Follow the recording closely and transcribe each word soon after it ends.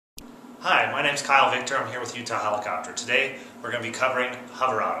Hi, my name is Kyle Victor. I'm here with Utah Helicopter. Today we're going to be covering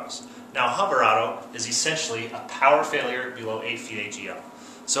hover autos. Now, hover auto is essentially a power failure below 8 feet AGL.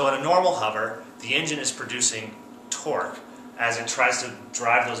 So in a normal hover, the engine is producing torque as it tries to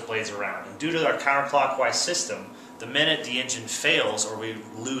drive those blades around. And due to our counterclockwise system, the minute the engine fails or we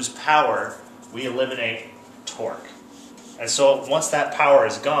lose power, we eliminate torque. And so once that power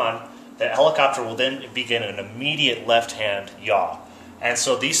is gone, the helicopter will then begin an immediate left-hand yaw. And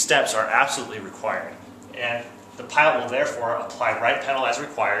so these steps are absolutely required. And the pilot will therefore apply right pedal as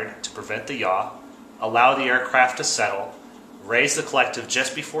required to prevent the yaw, allow the aircraft to settle, raise the collective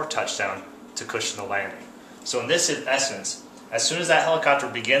just before touchdown to cushion the landing. So in this essence, as soon as that helicopter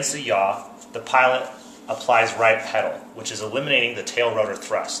begins to yaw, the pilot applies right pedal, which is eliminating the tail rotor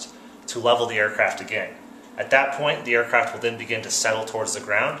thrust to level the aircraft again. At that point, the aircraft will then begin to settle towards the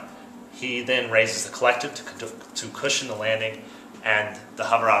ground. He then raises the collective to cushion the landing, and the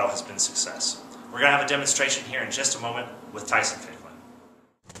hover auto has been a success. We're going to have a demonstration here in just a moment with Tyson Fink.